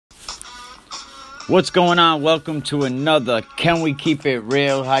What's going on? Welcome to another Can We Keep It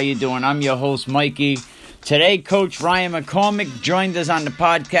Real? How you doing? I'm your host, Mikey. Today, Coach Ryan McCormick joined us on the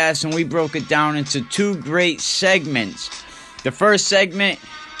podcast, and we broke it down into two great segments. The first segment,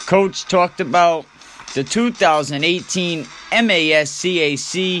 Coach talked about the 2018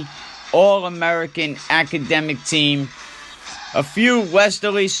 MASCAC All-American Academic Team. A few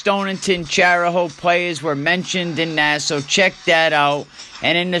Westerly, Stonington, Chariho players were mentioned in that, so check that out.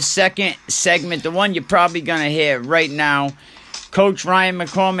 And in the second segment, the one you're probably going to hear right now, Coach Ryan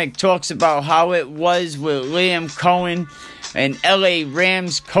McCormick talks about how it was with Liam Cohen, an LA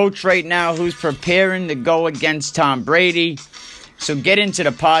Rams coach right now who's preparing to go against Tom Brady. So get into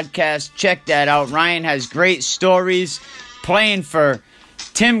the podcast, check that out. Ryan has great stories playing for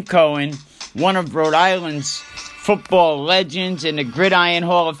Tim Cohen, one of Rhode Island's football legends in the Gridiron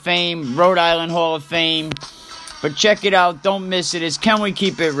Hall of Fame, Rhode Island Hall of Fame. But check it out. Don't miss it. It's Can We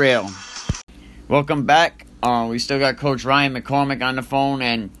Keep It Real? Welcome back. We still got Coach Ryan McCormick on the phone.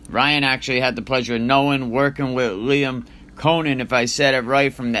 And Ryan actually had the pleasure of working with Liam Cohen, if I said it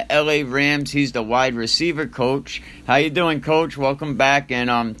right, from the LA Rams. He's the wide receiver coach. How you doing, Coach? Welcome back.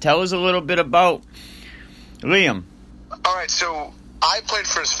 And tell us a little bit about Liam. All right, so I played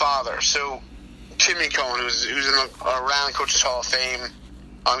for his father. So Timmy Cohen, who's in the Round Coaches Hall of Fame.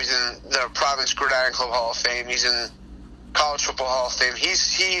 He's in the Providence Gridiron Club Hall of Fame. He's in College Football Hall of Fame.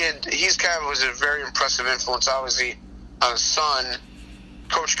 He's kind of was a very impressive influence, obviously, on his son.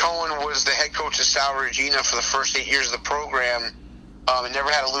 Coach Cohen was the head coach of Sal Regina for the first 8 years of the program, and never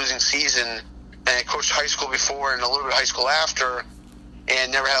had a losing season. And coached high school before and a little bit of high school after,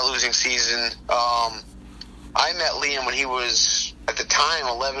 and never had a losing season. I met Liam when he was, at the time,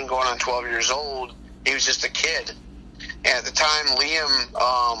 11 going on 12 years old. He was just a kid. And at the time,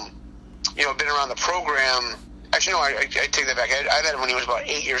 Liam, been around the program. Actually, no, I take that back. I met him when he was about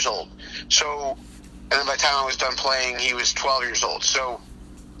 8 years old. So, and then by the time I was done playing, he was 12 years old. So,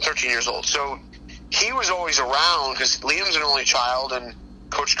 13 years old. So, he was always around because Liam's an only child, and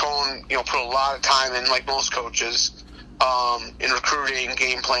Coach Cohen, put a lot of time in, like most coaches, in recruiting,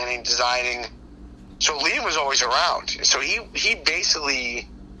 game planning, designing. So Liam was always around. So he basically,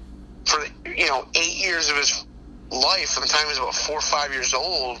 for 8 years of his life, from the time he was about 4 or 5 years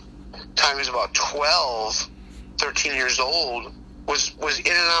old, time he was about 12, 13 years old, was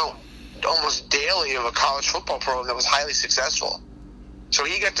in and out almost daily of a college football program that was highly successful. So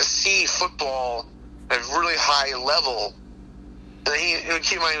he got to see football at a really high level. And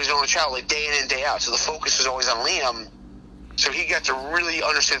keep in mind, he was the only child, like day in and day out. So the focus was always on Liam. So he got to really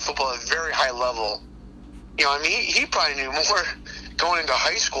understand football at a very high level. He probably knew more going into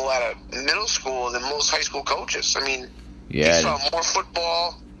high school out of middle school than most high school coaches. He saw more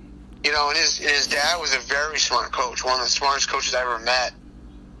football, and his dad was a very smart coach, one of the smartest coaches I ever met.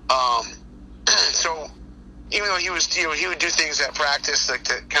 So even though he would do things at practice like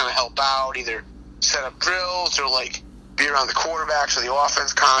to kind of help out, either set up drills or like be around the quarterbacks or the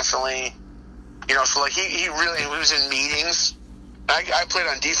offense constantly. So like he was in meetings. I played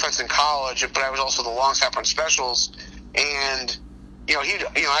on defense in college, but I was also the long snapper on specials. And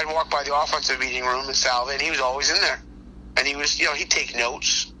I'd walk by the offensive meeting room in Salve, and he was always in there. And he was, he'd take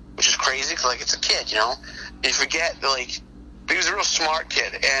notes, which is crazy because like it's a kid, you forget but he was a real smart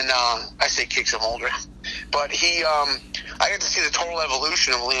kid. And I say kid 'cause I'm older, but I got to see the total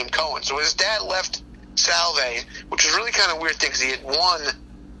evolution of Liam Cohen. So his dad left Salve, which was really kind of a weird thing because he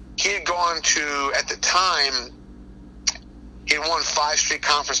had gone to, at the time, he had won 5 straight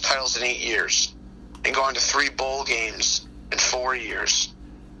conference titles in 8 years and gone to 3 bowl games in 4 years.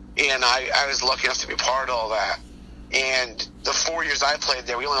 And I was lucky enough to be part of all that. And the 4 years I played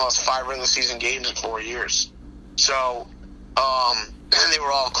there, we only lost 5 regular season games in 4 years. So, they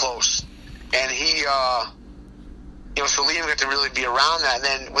were all close. And so Liam got to really be around that. And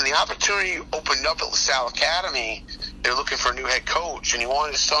then when the opportunity opened up at LaSalle Academy, they were looking for a new head coach, and he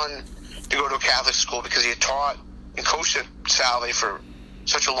wanted his son to go to a Catholic school because he had taught and coached at Salve for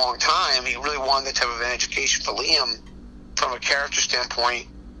such a long time. He really wanted that type of an education for Liam from a character standpoint.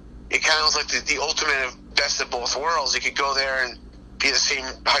 It kind of was like the ultimate of best of both worlds. He could go there and be the same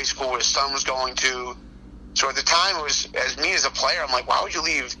high school where his son was going to. So at the time, it was, as me as a player, I'm like, why would you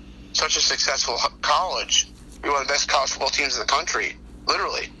leave such a successful college? You're one of the best college football teams in the country,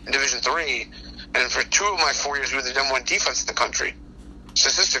 literally, in Division III. And for 2 of my 4 years, we were the number 1 defense in the country,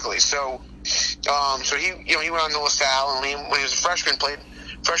 statistically. So he went on to LaSalle, and Liam, when he was a freshman, played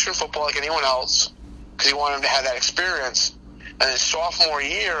freshman football like anyone else because he wanted him to have that experience. And his sophomore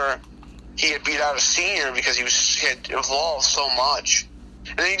year, he had beat out a senior because he had evolved so much.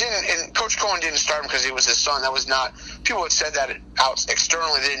 And he didn't. And Coach Cohen didn't start him because he was his son. That was not. People had said that out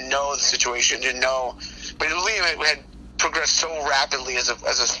externally. They didn't know the situation. Didn't know. But Liam had progressed so rapidly as a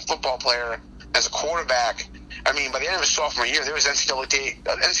football player, as a quarterback. I mean, by the end of his sophomore year, there was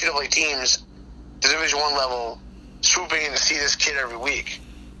NCAA teams, the Division I level, swooping in to see this kid every week.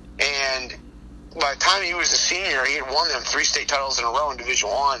 And by the time he was a senior, he had won them 3 state titles in a row in Division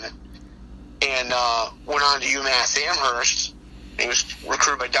I, and went on to UMass Amherst. He was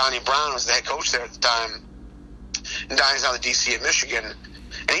recruited by Donnie Brown, who was the head coach there at the time. And Donnie's now the DC at Michigan.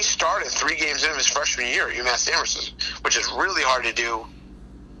 And he started 3 games into his freshman year at UMass Amherst, which is really hard to do.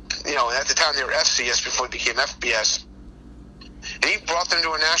 You know, at the time they were FCS before it became FBS. And he brought them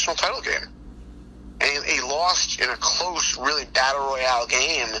to a national title game. And he lost in a close, really battle royale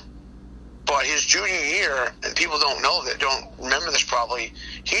game. But his junior year, and people don't know that, don't remember this probably,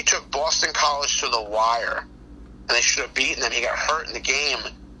 he took Boston College to the wire. And they should have beaten them. He got hurt in the game.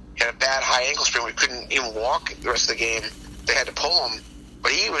 He had a bad high ankle sprain where he couldn't even walk the rest of the game. They had to pull him.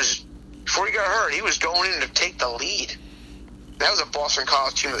 But before he got hurt, he was going in to take the lead. That was a Boston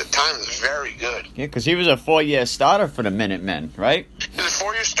College team at the time that was very good. Yeah, because he was a 4-year starter for the Minutemen, right? He was a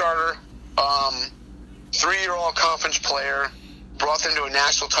 4-year starter, 3-year all-conference player, brought them to a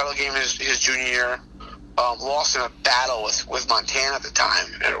national title game his junior year, lost in a battle with Montana at the time,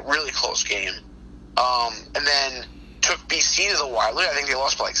 in a really close game. And then took BC to the wire. I think they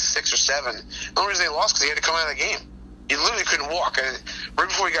lost by like 6 or 7. The only reason they lost because he had to come out of the game. He literally couldn't walk. And right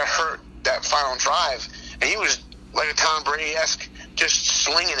before he got hurt, that final drive, and he was like a Tom Brady-esque, just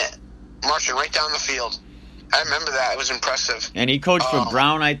slinging it, marching right down the field. I remember that. It was impressive. And he coached for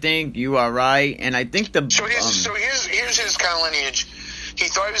Brown, I think, URI, and I think So here's his kind of lineage. He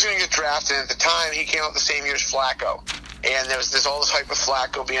thought he was going to get drafted, and at the time, he came out the same year as Flacco. And there's all this hype of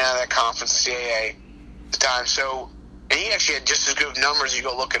Flacco being out of that conference, the CAA, at the time. So, and he actually had just as good numbers. You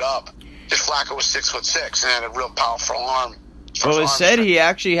go look it up. Just Flacco was 6'6" and had a real powerful arm. Well, it said he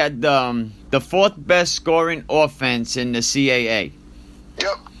actually had the 4th best scoring offense in the CAA.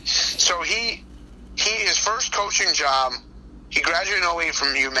 Yep. So his first coaching job, he graduated in 08 from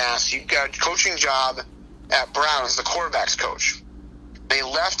UMass. He got a coaching job at Brown as the quarterback's coach. And he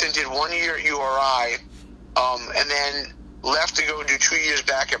left and did 1 year at URI, and then left to go do 2 years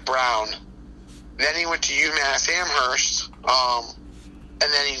back at Brown. Then he went to UMass Amherst,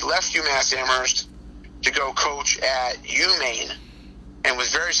 and then he left UMass Amherst to go coach at UMaine, and was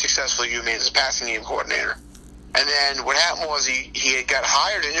very successful at UMaine as a passing game coordinator. And then what happened was he had got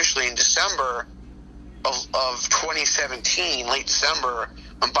hired initially in December of 2017, late December,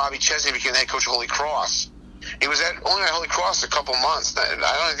 when Bobby Chesney became the head coach of Holy Cross. He was only at Holy Cross a couple months. I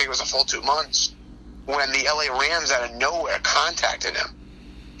don't think it was a full 2 months when the LA Rams out of nowhere contacted him.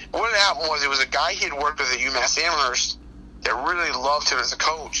 What had happened was it was a guy he had worked with at UMass Amherst that really loved him as a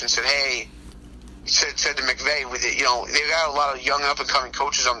coach and said, hey, said to McVay, they've got a lot of young up-and-coming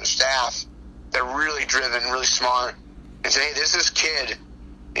coaches on their staff that are really driven, really smart, and said, hey, there's this kid.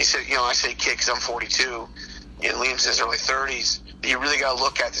 He said, I say kid because I'm 42, and Liam's in his early 30s. But you really got to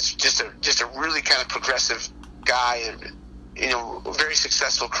look at this, just a really kind of progressive guy, and very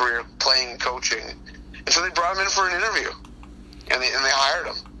successful career playing and coaching. And so they brought him in for an interview, and they hired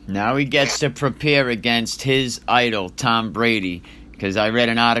him. Now he gets to prepare against his idol, Tom Brady, because I read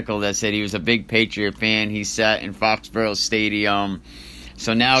an article that said he was a big Patriot fan. He sat in Foxborough Stadium.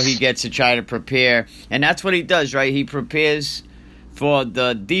 So now he gets to try to prepare. And that's what he does, right? He prepares for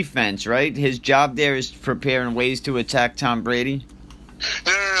the defense, right? His job there is preparing ways to attack Tom Brady?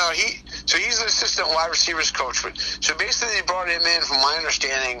 No. So he's the assistant wide receivers coach. So basically they brought him in, from my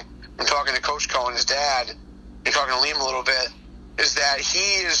understanding, from talking to Coach Cohen, his dad, and talking to Liam a little bit, is that he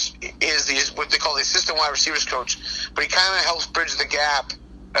is what they call the assistant wide receivers coach, but he kind of helps bridge the gap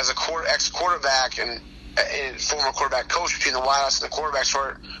as a ex-quarterback and former quarterback coach between the wideouts and the quarterbacks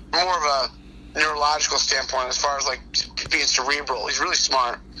for more of a neurological standpoint as far as like being cerebral. He's really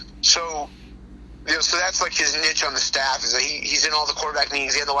smart. So so that's like his niche on the staff, is that he's in all the quarterback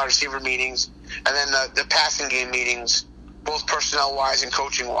meetings, he had the wide receiver meetings, and then the passing game meetings, both personnel-wise and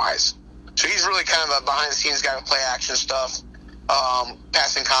coaching-wise. So he's really kind of a behind-the-scenes guy with play-action stuff,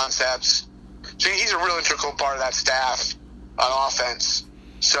 passing concepts. So he's a real integral part of that staff on offense.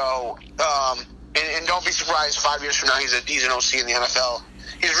 So, and don't be surprised 5 years from now he's an OC in the NFL.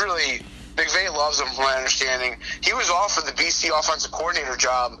 He's really, McVay loves him from my understanding. He was offered the BC offensive coordinator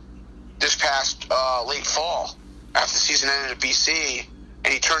job this past late fall after the season ended at BC,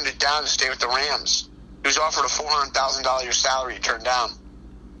 and he turned it down to stay with the Rams. He was offered a $400,000 a year salary he turned down.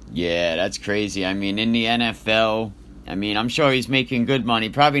 Yeah, that's crazy. I mean, in the NFL, I mean, I'm sure he's making good money.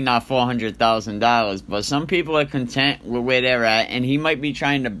 Probably not $400,000, but some people are content with where they're at, and he might be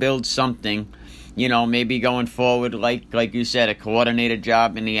trying to build something, you know, maybe going forward, like you said, a coordinator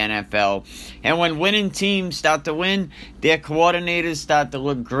job in the NFL. And when winning teams start to win, their coordinators start to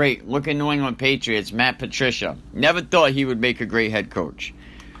look great. Look at New England Patriots, Matt Patricia. Never thought he would make a great head coach.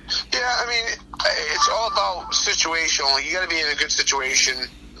 Yeah, I mean, it's all about situational. You got to be in a good situation.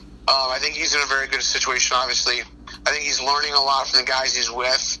 I think he's in a very good situation, obviously. I think he's learning a lot from the guys he's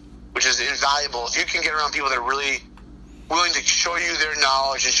with, which is invaluable. If you can get around people that are really willing to show you their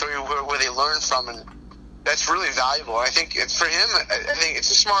knowledge and show you where they learn from, and that's really valuable. I think it's for him. I think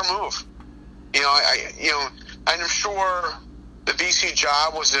it's a smart move. You know, I'm sure the BC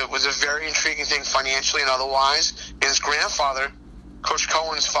job was a very intriguing thing financially and otherwise. And his grandfather, Coach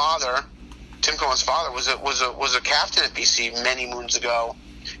Cohen's father, Tim Cohen's father, was a captain at BC many moons ago,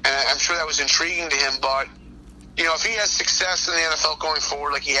 and I'm sure that was intriguing to him. But you know, if he has success in the NFL going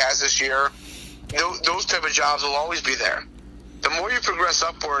forward like he has this year, those type of jobs will always be there. The more you progress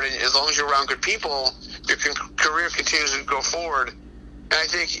upward, and as long as you're around good people, your career continues to go forward. And I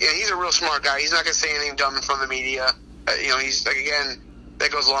think he's a real smart guy. He's not going to say anything dumb in front of the media. You know, he's like, again,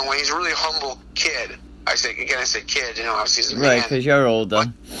 that goes a long way. He's a really humble kid. I say kid. You know, obviously he's a man. Right, because you're older. But,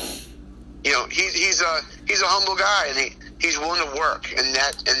 you know, he's a humble guy, and he's willing to work, and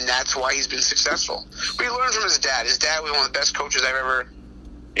that's why he's been successful. We learned from his dad. His dad was one of the best coaches I've ever.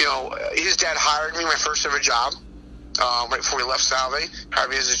 You know, his dad hired me my first ever job right before we left Salve.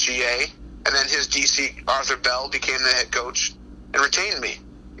 Hired me as a GA, and then his DC Arthur Bell became the head coach and retained me.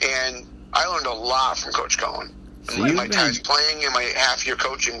 And I learned a lot from Coach Cohen. So my times playing and my half-year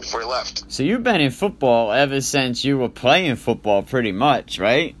coaching before he left. So you've been in football ever since you were playing football, pretty much,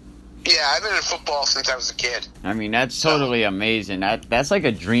 right? Yeah, I've been in football since I was a kid. I mean, that's totally amazing. That's like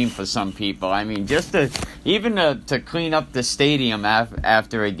a dream for some people. I mean, just to clean up the stadium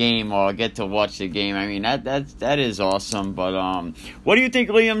after a game or get to watch the game. I mean, that is awesome. But what do you think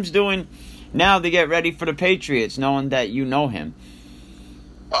Liam's doing now to get ready for the Patriots, knowing that you know him?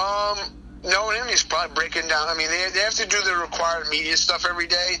 Knowing him, he's probably breaking down. I mean, they have to do the required media stuff every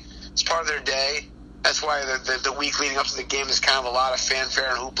day. It's part of their day. That's why the week leading up to the game is kind of a lot of fanfare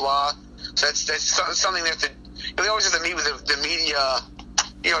and hoopla. So that's something they have to. You know, they always have to meet with the media,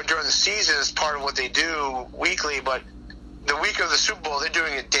 you know, during the season as part of what they do weekly. But the week of the Super Bowl, they're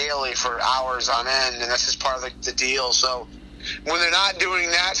doing it daily for hours on end, and that's just part of the deal. So when they're not doing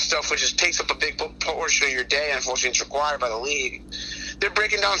that stuff, which just takes up a big portion of your day, unfortunately, it's required by the league. They're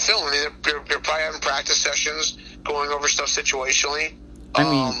breaking down film. I mean, they're probably having practice sessions, going over stuff situationally. I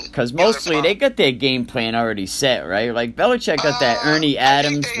mean, because mostly they got their game plan already set, right? Like, Belichick got that Ernie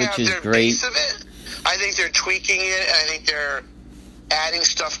Adams, which is great. Base of it. I think they're tweaking it. I think they're adding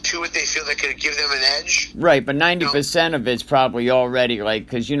stuff to it they feel that could give them an edge. Right, but 90% of it's probably already, like,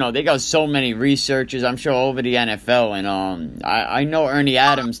 because, you know, they got so many researchers, I'm sure, over the NFL, and I know Ernie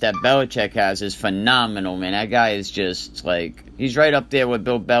Adams that Belichick has is phenomenal, man. That guy is just, like, he's right up there with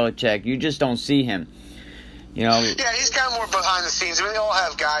Bill Belichick. You just don't see him. You know? Yeah, he's kind of more behind the scenes. I mean, they all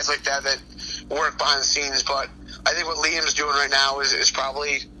have guys like that work behind the scenes, but I think what Liam's doing right now is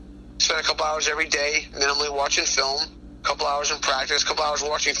probably spend a couple hours every day minimally watching film, a couple hours in practice, a couple hours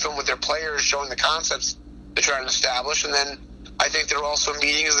watching film with their players, showing the concepts they're trying to establish, and then I think they're also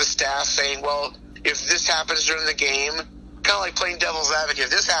meeting as a staff saying, well, if this happens during the game, kind of like playing devil's advocate, if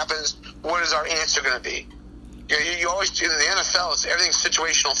this happens, what is our answer going to be? You always, in the NFL, everything's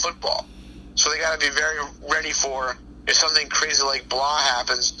situational football. So they got to be very ready for if something crazy like blah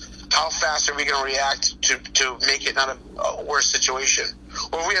happens, how fast are we going to react to make it not a worse situation?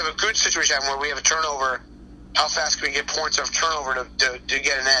 Or if we have a good situation where we have a turnover, how fast can we get points off turnover to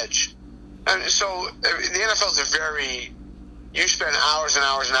get an edge? And so the NFL is you spend hours and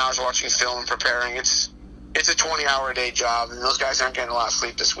hours and hours watching film and preparing. It's a 20-hour-a-day job, and those guys aren't getting a lot of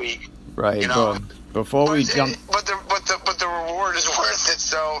sleep this week. Right. You know? Before we jump, but the reward is worth it.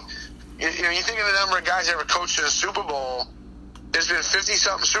 So. You know, you think of the number of guys that ever coached in a Super Bowl. There's been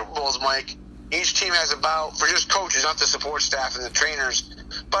 50-something Super Bowls, Mike. Each team has about, for just coaches, not the support staff and the trainers,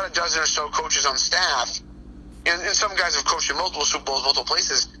 about a dozen or so coaches on staff. And some guys have coached in multiple Super Bowls, multiple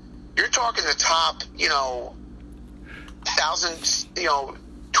places. You're talking the top, 1,000, 1,200,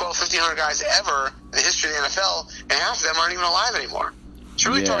 1,500 guys ever in the history of the NFL, and half of them aren't even alive anymore. So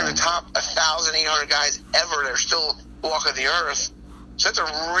you're really talking the top 1,800 guys ever that are still walking the earth. So that's a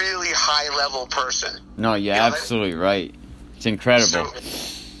really high-level person. No, you're absolutely right. It's incredible. So,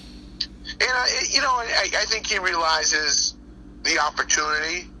 and I think he realizes the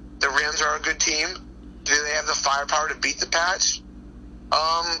opportunity. The Rams are a good team. Do they have the firepower to beat the Pats?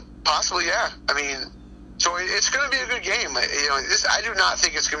 Possibly, yeah. I mean, So it's going to be a good game. I do not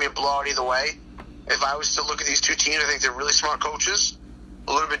think it's going to be a blowout either way. If I was to look at these two teams, I think they're really smart coaches,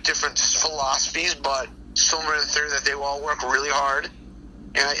 a little bit different philosophies, but similar in theory that they will all work really hard.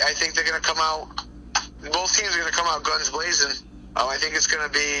 And I think they're going to come out. Both teams are going to come out guns blazing. I think this is going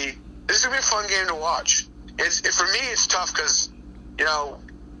to be a fun game to watch. For me, it's tough because,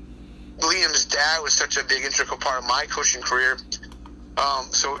 Liam's dad was such a big integral part of my coaching career.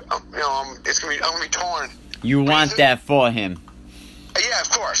 It's going to be, I'm going to be torn. You want that for him? Yeah, of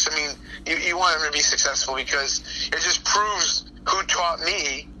course. I mean, you want him to be successful because it just proves who taught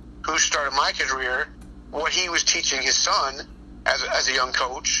me, who started my career, what he was teaching his son as a young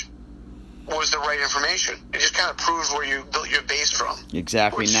coach was the right information. It just kind of proves where you built your base from.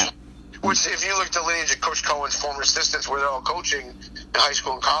 Exactly. Which, if you look at the lineage of Coach Cohen's former assistants, where they're all coaching in high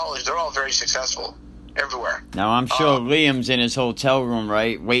school and college, they're all very successful everywhere. Now, I'm sure Liam's in his hotel room,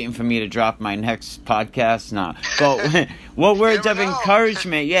 right, waiting for me to drop my next podcast. Nah. But what words of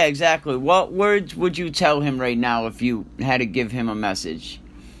encouragement? Yeah, exactly. What words would you tell him right now if you had to give him a message?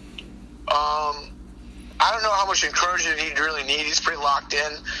 I don't know how much encouragement he'd really need. He's pretty locked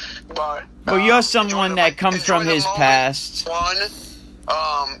in. But well, you're someone that comes from his past. One.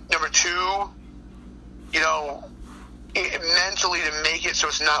 Number two, mentally to make it so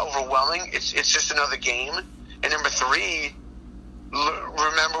it's not overwhelming. It's just another game. And number three,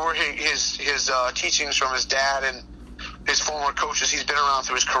 remember where his teachings from his dad and his former coaches he's been around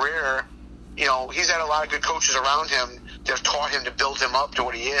through his career. He's had a lot of good coaches around him that have taught him to build him up to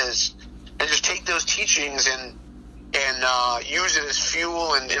what he is. And just take those teachings and use it as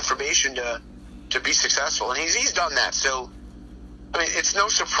fuel and information to be successful. And he's done that. So, I mean, it's no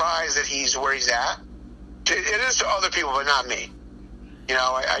surprise that he's where he's at. It is to other people, but not me.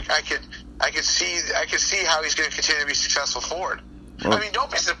 I could see how he's going to continue to be successful forward. Well, I mean, don't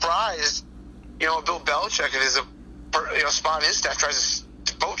be surprised. Bill Belichick, if there's a spot in his staff tries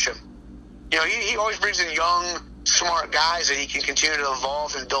to poach him. He always brings in young, smart guys that he can continue to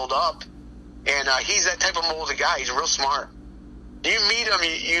evolve and build up. And he's that type of molded guy. He's real smart. You meet him,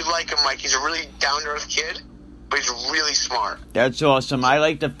 you like him. Like, he's a really down-to-earth kid, but he's really smart. That's awesome. I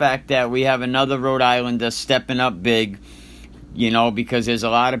like the fact that we have another Rhode Islander stepping up big, because there's a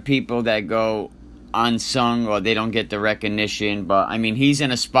lot of people that go unsung or they don't get the recognition. But, I mean, he's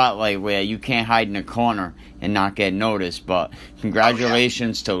in a spotlight where you can't hide in a corner and not get noticed. But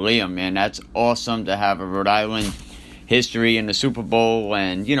congratulations to Liam, man. That's awesome to have a Rhode Island history in the Super Bowl,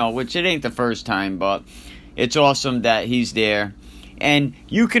 and which it ain't the first time, but it's awesome that he's there. And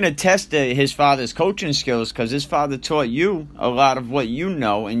you can attest to his father's coaching skills because his father taught you a lot of what you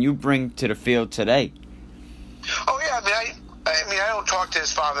know and you bring to the field today. Oh yeah, I don't talk to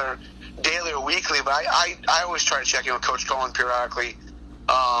his father daily or weekly, but I always try to check in with Coach Cohen periodically.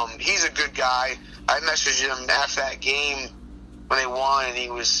 He's a good guy. I messaged him after that game when they won, and he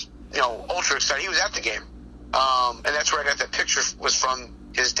was ultra excited. He was at the game. And that's where I got that picture was from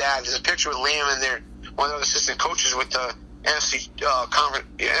his dad. There's a picture with Liam and one of the assistant coaches with the NFC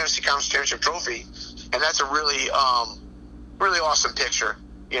Conference Championship trophy, and that's a really awesome picture.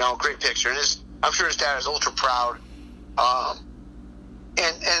 Great picture. And I'm sure his dad is ultra proud,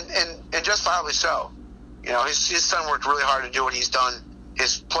 and justifiably so. His son worked really hard to do what he's done,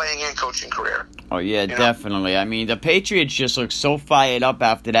 his playing and coaching career. Oh, yeah, definitely. I mean, the Patriots just look so fired up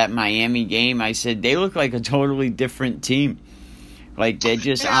after that Miami game. I said they look like a totally different team. Like, they're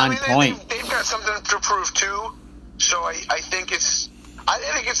just on point. They've got something to prove, too. So I think it's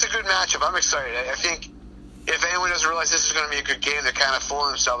a good matchup. I'm excited. I think if anyone doesn't realize this is going to be a good game, they're kind of fooling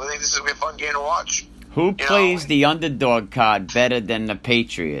themselves. I think this is going to be a fun game to watch. Who plays the underdog card better than the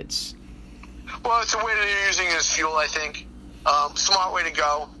Patriots? Well, it's a way that they're using it as fuel, I think. Smart way to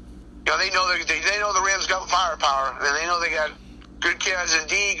go. They know the Rams got firepower, and they know they got good guys in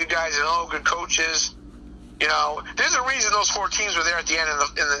D, good guys in O, good coaches. There's a reason those four teams were there at the end in the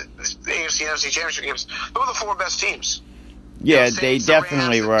AFC and NFC championship games. They were the four best teams. Yeah, they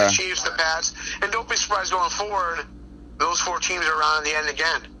definitely were. The Chiefs, the Pats, and don't be surprised going forward. Those four teams are around the end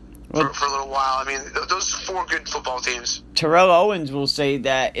again for a little while. I mean, those four good football teams. Terrell Owens will say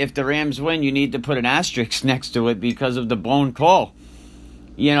that if the Rams win, you need to put an asterisk next to it because of the blown call.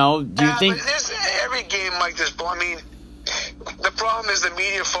 Do you think... There's every game like this, but I mean, the problem is the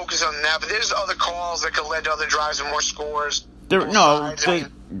media focus on that, but there's other calls that could lead to other drives and more scores.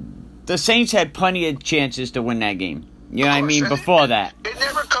 The Saints had plenty of chances to win that game. You know what I mean? Before that. It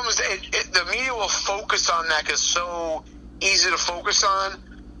never comes... the media will focus on that because it's so easy to focus on.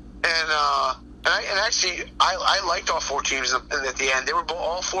 And actually, I liked all four teams at the end. They were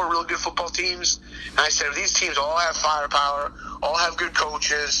all four real good football teams. And I said, if these teams all have firepower, all have good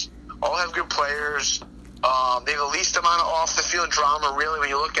coaches, all have good players, They have the least amount of off-the-field drama, really, when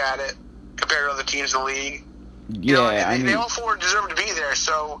you look at it, compared to other teams in the league. Yeah, they all four deserve to be there,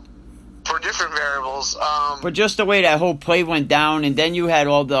 so for different variables. But just the way that whole play went down, and then you had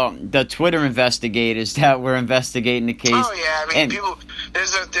all the Twitter investigators that were investigating the case. Oh, yeah, I mean, people,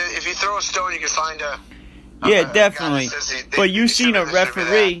 if you throw a stone, you can find a... Yeah, definitely. But you seen a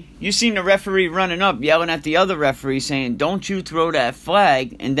referee running up, yelling at the other referee, saying, "Don't you throw that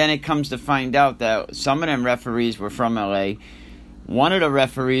flag." And then it comes to find out that some of them referees were from LA. One of the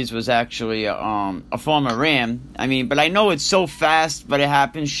referees was actually a former Ram. I mean, but I know it's so fast, but it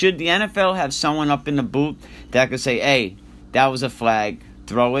happens. Should the NFL have someone up in the booth that could say, "Hey, that was a flag,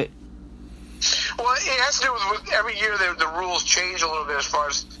 throw it"? Well, it has to do with every year the rules change a little bit as far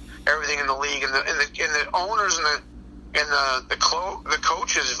as everything in the league, and the owners and the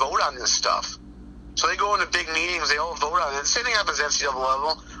coaches vote on this stuff. So they go into big meetings, they all vote on it. The same thing happens at NCAA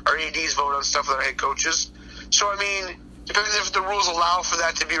level. Our ADs vote on stuff with our head coaches. So I mean, depending if the rules allow for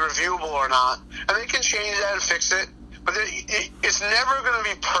that to be reviewable or not, and they can change that and fix it. But it's never going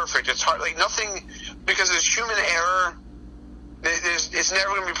to be perfect. It's hard, like nothing, because there's human error. It's never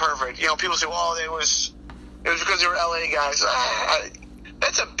going to be perfect. You know, people say, "Well, it was because they were LA guys."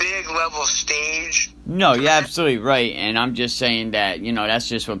 That's a big level stage. No, you're absolutely right, and I'm just saying that, that's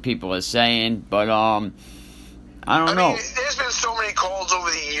just what people are saying, but I don't know. Mean, there's been so many calls over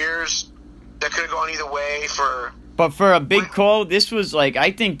the years that could have gone either way But for a big call,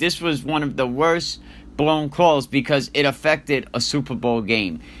 I think this was one of the worst blown calls because it affected a Super Bowl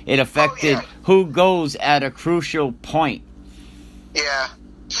game. It affected who goes at a crucial point. Yeah.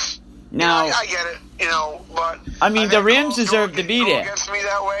 Now, I get it, but... I mean, the Rams deserve to be there. Against me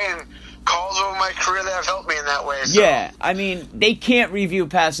that way, and calls over my career that have helped me in that way. So. Yeah, I mean, they can't review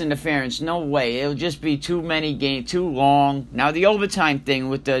pass interference. No way. It'll just be too many games, too long. Now, the overtime thing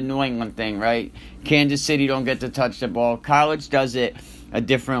with the New England thing, right? Kansas City don't get to touch the ball. College does it a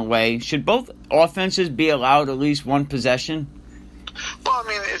different way. Should both offenses be allowed at least one possession? Well, I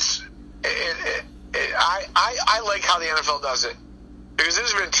mean, I like how the NFL does it. Because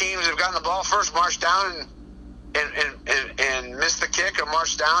there's been teams that have gotten the ball first, marched down and missed the kick, or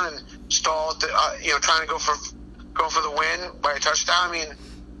marched down and stalled, trying to go for the win by a touchdown. I mean,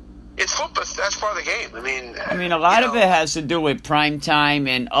 it's football. That's part of the game. I mean, a lot of it has to do with prime time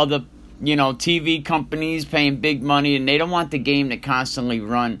and other, TV companies paying big money, and they don't want the game to constantly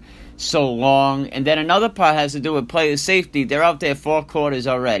run so long. And then another part has to do with player safety. They're out there 4 quarters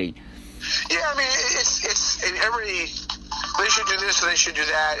already. Yeah, I mean, it's in every. They should do this or they should do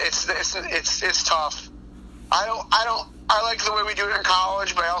that. It's tough. I like the way we do it in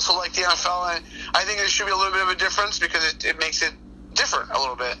college, but I also like the NFL, and I think there should be a little bit of a difference because it makes it different a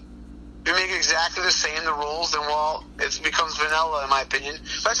little bit. If you make exactly the same the rules, then it becomes vanilla in my opinion.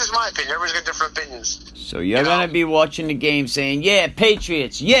 That's just my opinion. Everybody's got different opinions. So you're gonna be watching the game saying, "Yeah,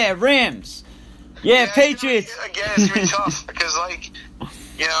 Patriots, yeah, Rams, yeah, Patriots." Again, it's gonna be tough because,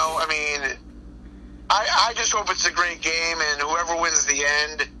 I just hope it's a great game, and whoever wins the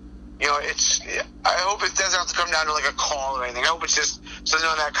end, I hope it doesn't have to come down to like a call or anything. I hope it's just so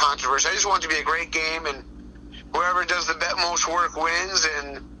none of that controversy. I just want it to be a great game, and whoever does the most work wins,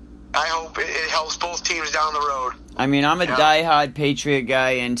 and I hope it helps both teams down the road. I mean, I'm a diehard Patriot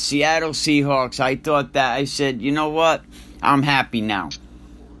guy, and Seattle Seahawks, I said, you know what? I'm happy now.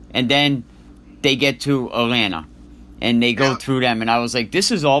 And then they get to Atlanta, and they go through them, and I was like,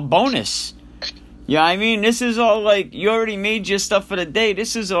 this is all bonus. Yeah, I mean, this is all like, you already made your stuff for the day.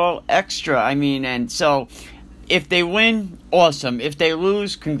 This is all extra. I mean, and so if they win, awesome. If they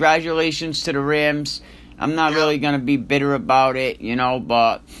lose, congratulations to the Rams. I'm not really going to be bitter about it,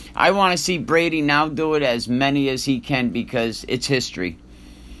 but I want to see Brady now do it as many as he can because it's history.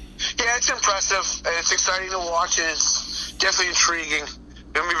 Yeah, it's impressive, and it's exciting to watch, and it's definitely intriguing. It's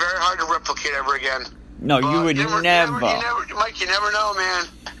going to be very hard to replicate ever again. No, you would never. Mike, you never know, man.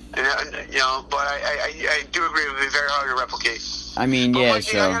 But I do agree it would be very hard to replicate. I mean, yeah,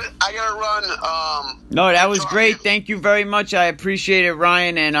 Mikey, so. I gotta run. No, that was great. Thank you very much. I appreciate it,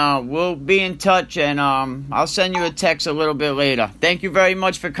 Ryan, and we'll be in touch, and I'll send you a text a little bit later. Thank you very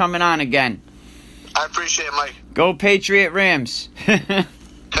much for coming on again. I appreciate it, Mike. Go Patriot Rams. All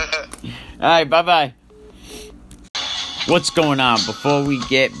right, bye-bye. What's going on? Before we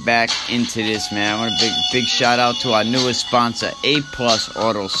get back into this, man, I want a big shout out to our newest sponsor, A+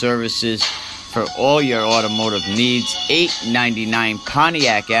 Auto Services, for all your automotive needs. 899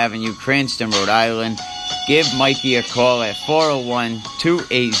 Pontiac Avenue, Cranston, Rhode Island. Give Mikey a call at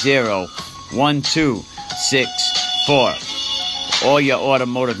 401-280-1264. All your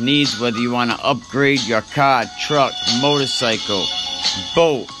automotive needs, whether you want to upgrade your car, truck, motorcycle,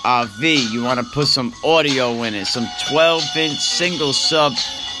 boat, RV, you want to put some audio in it, some 12-inch single sub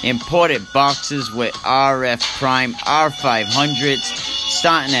imported boxes with RF Prime R500s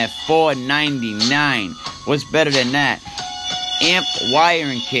starting at $4.99. What's better than that? Amp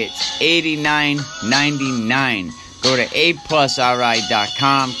wiring kits, $89.99. Go to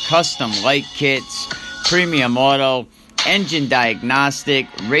aplusri.com, custom light kits, premium auto, engine diagnostic,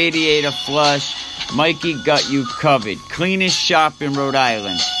 radiator flush. Mikey got you covered. Cleanest shop in Rhode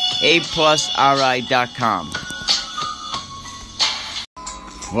Island. aplusri.com.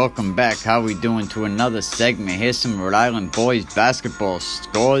 Welcome back. How we doing to another segment? Here's some Rhode Island boys basketball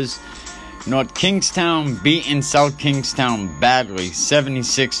scores. North Kingstown beating South Kingstown badly,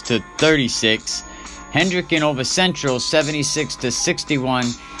 76-36. Hendricken over Central,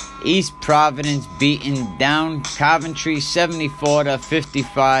 76-61. East Providence beating down Coventry,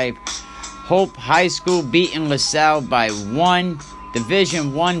 74-55. Hope High School beating LaSalle by 1.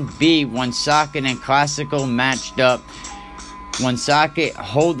 Division 1B, Woonsocket and Classical matched up. Woonsocket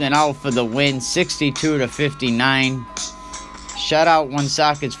holding out for the win, 62-59. Shout out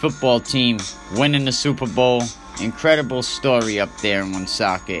Woonsocket's football team winning the Super Bowl. Incredible story up there in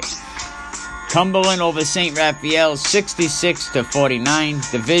Woonsocket. Cumberland over St. Raphael,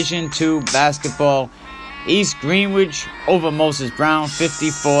 66-49. Division 2 basketball. East Greenwich over Moses Brown,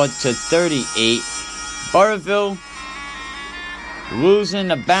 54-38. Burrillville losing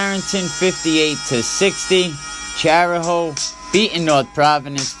to Barrington, 58-60. Charahoe beating North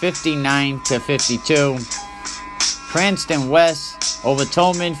Providence, 59-52. Cranston West over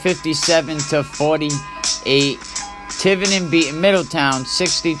Tolman, 57-48. Tiverton beating Middletown,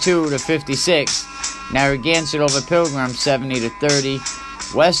 62-56. Narragansett over Pilgrim, 70-30.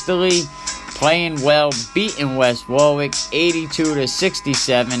 Westerly playing well, beating West Warwick,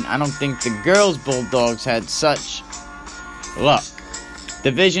 82-67. I don't think the girls Bulldogs had such luck.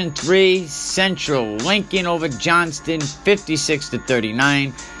 Division 3, Central Lincoln over Johnston,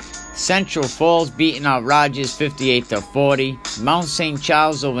 56-39. Central Falls beating out Rogers, 58-40. Mount St.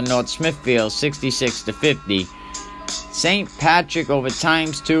 Charles over North Smithfield, 66-50. St. Patrick over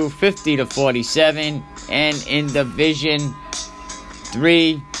Times 2, 50-47. And in Division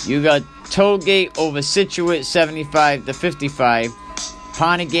 3, you got Tollgate over Situate, 75-55.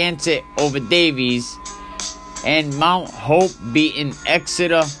 Pontiganset over Davies. And Mount Hope beating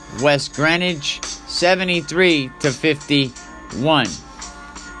Exeter West Greenwich, 73-51.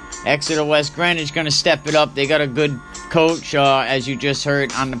 Exeter West Greenwich going to step it up. They got a good coach, as you just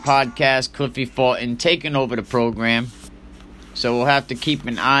heard on the podcast, Cliffy Fortin, taking over the program. So we'll have to keep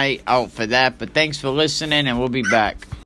an eye out for that. But thanks for listening, and we'll be back.